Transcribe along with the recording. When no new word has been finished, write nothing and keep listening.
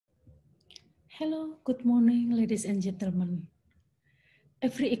Hello, good morning, ladies and gentlemen.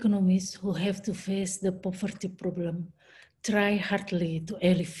 Every economist who have to face the poverty problem try hardly to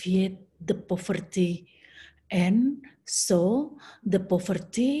alleviate the poverty and so the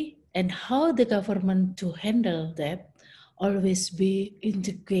poverty and how the government to handle that always be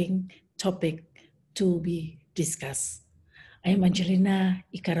intriguing topic to be discussed. I am Angelina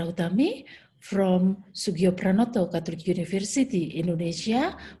Rahutami from Soegijapranata Catholic University,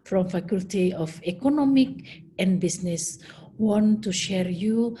 Indonesia, from Faculty of Economic and Business. Want to share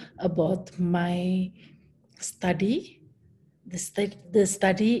you about my study, the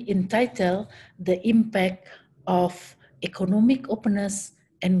study entitled The Impact of Economic Openness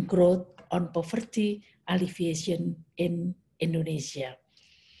and Growth on Poverty Alleviation in Indonesia.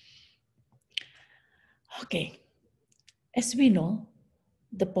 Okay. As we know,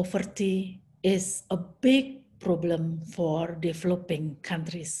 the poverty is a big problem for developing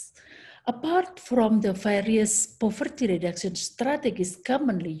countries. Apart from the various poverty reduction strategies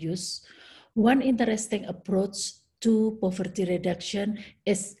commonly used, one interesting approach to poverty reduction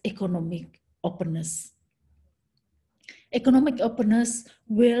is economic openness. Economic openness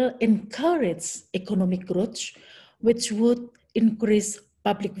will encourage economic growth, which would increase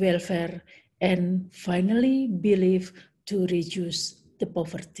public welfare and finally believe to reduce the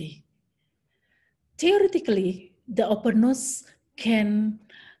poverty. Theoretically, the openness can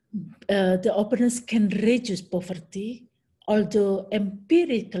reduce poverty, although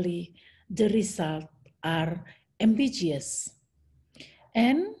empirically the results are ambiguous.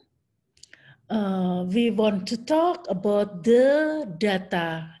 And we want to talk about the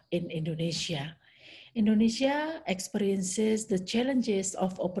data in Indonesia. Indonesia experiences the challenges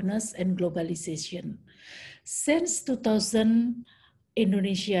of openness and globalization. Since 2000,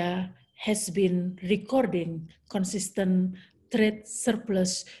 Indonesia has been recording consistent trade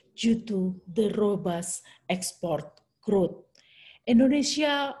surplus due to the robust export growth.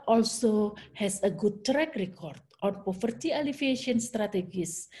 Indonesia also has a good track record on poverty alleviation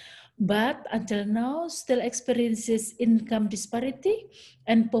strategies, but until now still experiences income disparity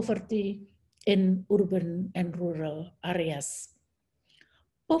and poverty in urban and rural areas.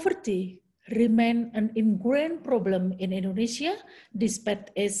 Poverty remains an ingrained problem in Indonesia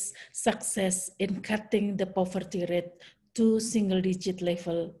despite its success in cutting the poverty rate to single-digit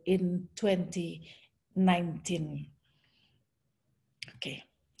level in 2019. Okay.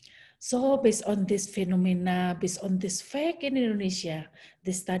 So based on this phenomena, based on this fact in Indonesia,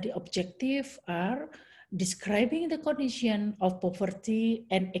 the study objectives are describing the condition of poverty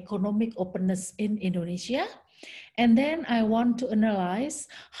and economic openness in Indonesia. And then I want to analyze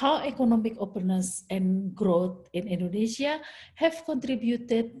how economic openness and growth in Indonesia have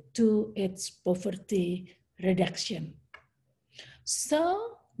contributed to its poverty reduction.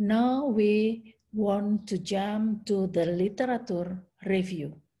 So now we want to jump to the literature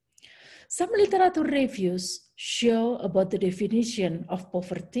review. Some literature reviews show about the definition of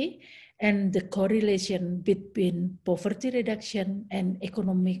poverty and the correlation between poverty reduction and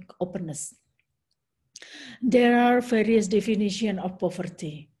economic openness. There are various definitions of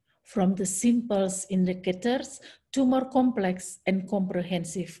poverty, from the simple indicators to more complex and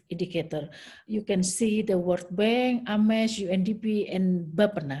comprehensive indicator. You can see the World Bank, AMES, UNDP, and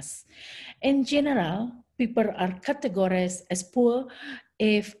Bappenas. In general, people are categorized as poor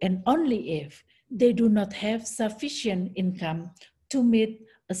if and only if they do not have sufficient income to meet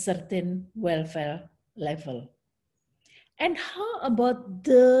a certain welfare level. And how about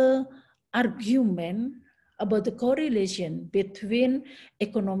the argument about the correlation between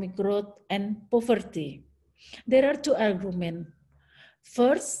economic growth and poverty? There are two arguments.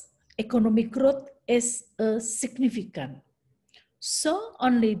 First, economic growth is significant. So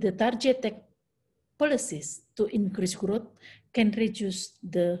only the targeted policies to increase growth can reduce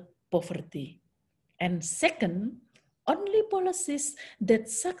the poverty. And second, only policies that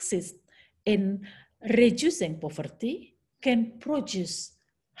succeed in reducing poverty can produce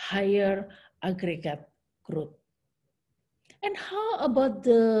higher aggregate growth. And how about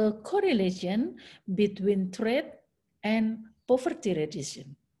the correlation between trade and poverty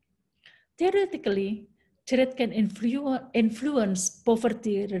reduction? Theoretically, trade can influence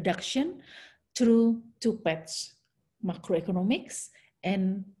poverty reduction through two paths, macroeconomics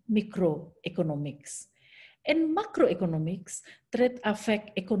and microeconomics. In macroeconomics, trade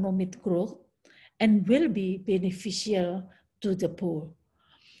affects economic growth and will be beneficial to the poor.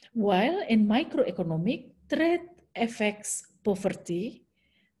 While in microeconomic, trade affects poverty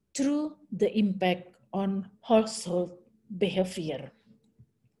through the impact on household behavior.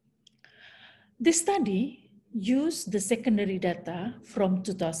 The study used the secondary data from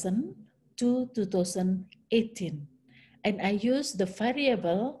 2000 to 2018. And I use the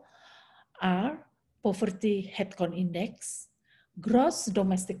variable are poverty headcount index, gross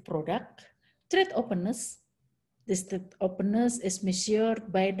domestic product, trade openness. This trade openness is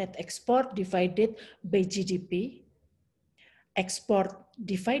measured by net export divided by GDP, export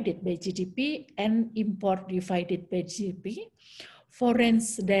divided by GDP, and import divided by GDP, foreign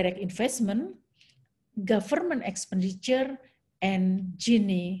direct investment, government expenditure, and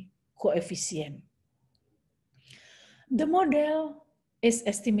Gini coefficient. The model is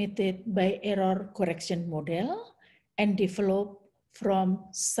estimated by error correction model and developed from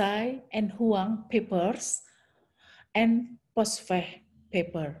Tsai and Huang papers and post-fact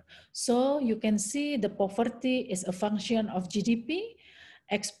paper. So you can see the poverty is a function of GDP,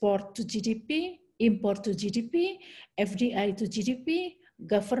 export to GDP, import to GDP, FDI to GDP,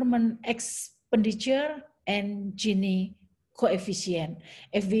 government expenditure, and Gini coefficient.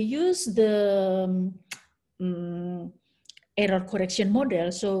 If we use the error correction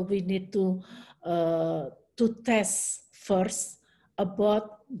model, so we need to test first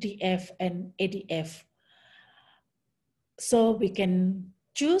about DF and ADF. So we can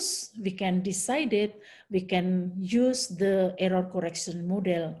choose, we can decide it, we can use the error correction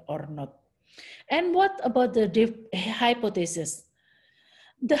model or not. And what about the hypothesis?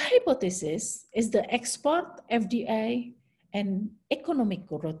 The hypothesis is the export, FDI, and economic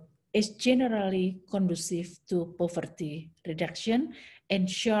growth is generally conducive to poverty reduction in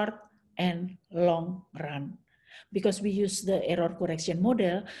short and long run. Because we use the error correction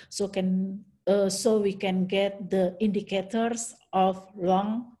model, so we can get the indicators of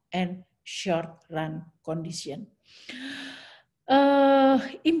long and short run condition.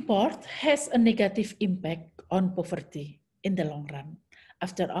 Import has a negative impact on poverty in the long run.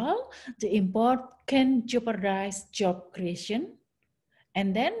 After all, the import can jeopardize job creation,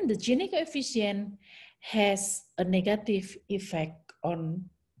 and then the Gini coefficient has a negative effect on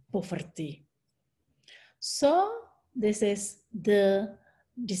poverty. So this is the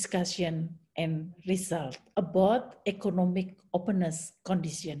discussion and result about economic openness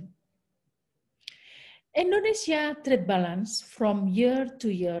condition. Indonesia trade balance from year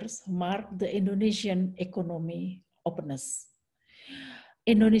to year mark the Indonesian economy openness.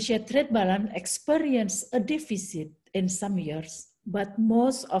 Indonesia trade balance experienced a deficit in some years, but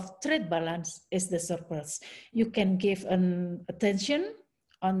most of trade balance is the surplus. You can give an attention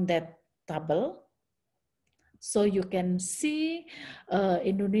on that table. So you can see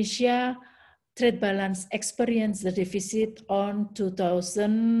Indonesia trade balance experienced the deficit on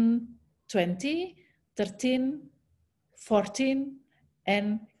 2020, 13, 14,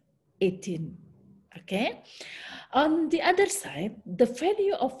 and 18. Okay. On the other side, the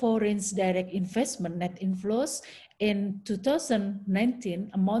value of foreign direct investment net inflows in 2019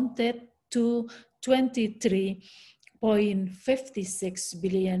 amounted to 23.56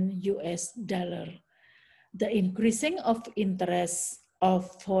 billion US dollar. The increasing of interest of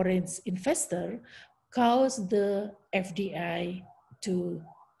foreign investor caused the FDI to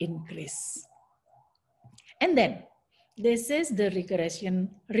increase. And then, this is the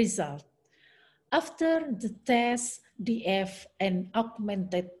regression result. After the test DF and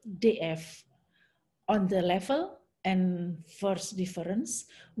augmented DF on the level and first difference,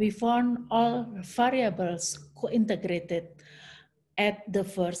 we found all variables co-integrated at the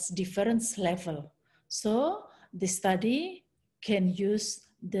first difference level. So the study can use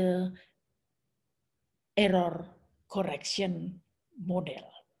the error correction model.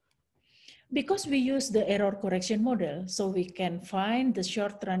 Because we use the error correction model, so we can find the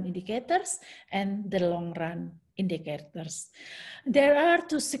short run indicators and the long run indicators. There are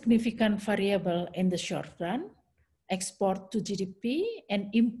two significant variables in the short run, export to GDP and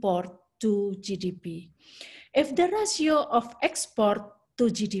import to GDP. If the ratio of export to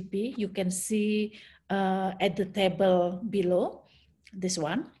GDP, you can see at the table below, this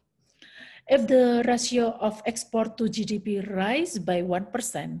one. If the ratio of export to GDP rise by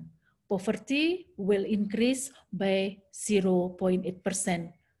 1%, poverty will increase by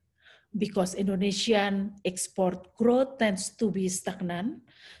 0.8% because Indonesian export growth tends to be stagnant.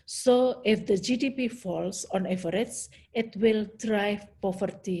 So if the GDP falls on average, it will drive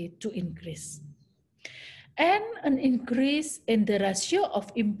poverty to increase. And an increase in the ratio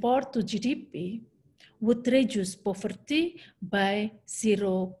of import to GDP would reduce poverty by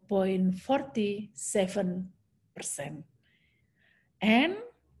 0.47%. And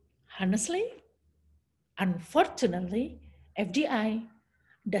honestly, unfortunately, FDI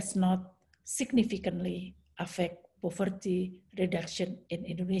does not significantly affect poverty reduction in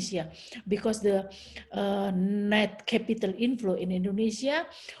Indonesia, because the net capital inflow in Indonesia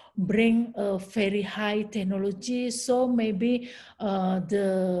bring a very high technology, so maybe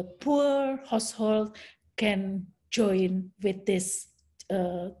the poor household can join with this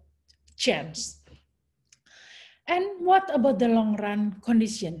chance. And what about the long run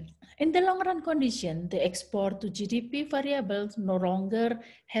condition? In the long run condition, the export to GDP variable no longer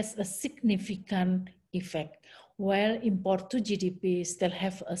has a significant effect, while import to GDP still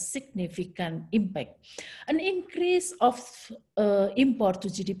have a significant impact. An increase of import to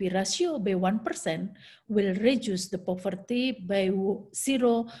GDP ratio by 1% will reduce the poverty by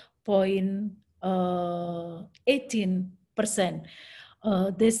 0.18%.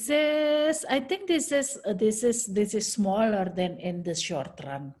 I think this is smaller than in the short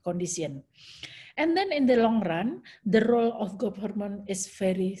run condition. And then in the long run, the role of government is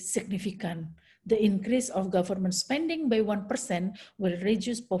very significant. The increase of government spending by 1% will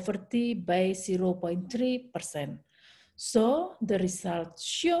reduce poverty by 0.3%. So the results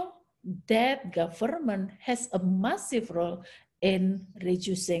show that government has a massive role in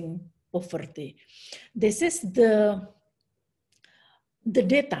reducing poverty. This is the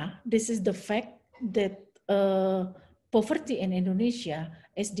data, this is the fact that poverty in Indonesia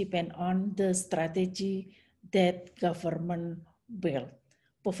is depend on the strategy that government built.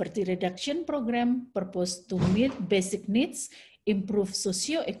 Poverty reduction program purpose to meet basic needs, improve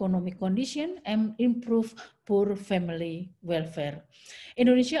socio-economic condition, and improve poor family welfare.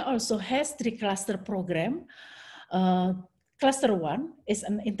 Indonesia also has 3 cluster program. Cluster 1 is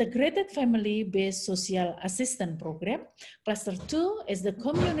an integrated family-based social assistance program. Cluster 2 is the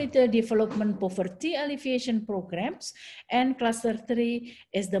community development poverty alleviation programs. And cluster 3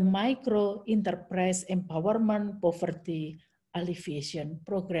 is the micro enterprise empowerment poverty alleviation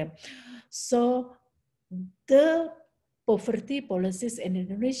program. So the poverty policies in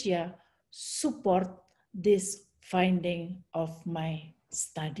Indonesia support this finding of my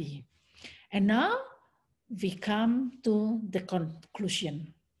study. And now we come to the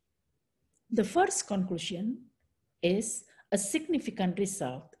conclusion. The first conclusion is a significant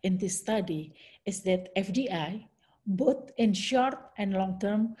result in this study is that FDI, both in short and long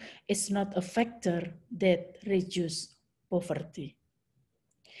term, is not a factor that reduces poverty.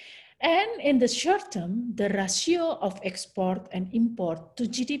 And in the short term, the ratio of export and import to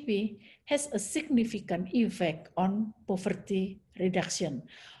GDP has a significant effect on poverty reduction.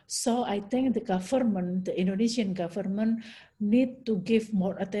 So I think the government, the Indonesian government, need to give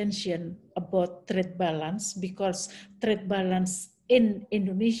more attention about trade balance, because trade balance in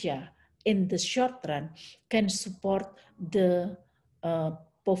Indonesia in the short run can support the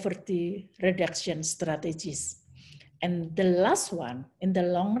poverty reduction strategies. And the last one, in the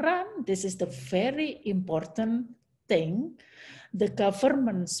long run, this is the very important thing, the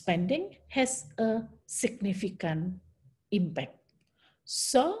government spending has a significant impact.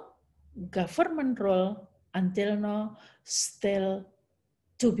 So government role until now still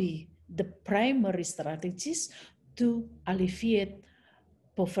to be the primary strategies to alleviate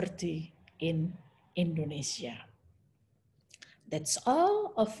poverty in Indonesia. That's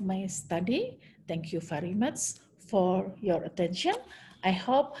all of my study. Thank you very much for your attention. I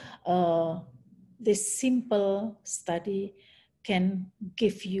hope this simple study can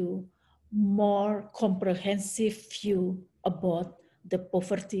give you more comprehensive view about the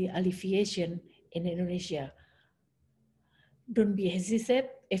poverty alleviation in Indonesia. Don't be hesitant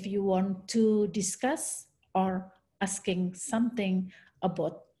if you want to discuss or asking something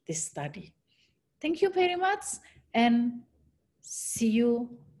about this study. Thank you very much, and see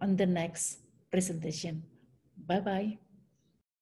you on the next presentation. Bye-bye.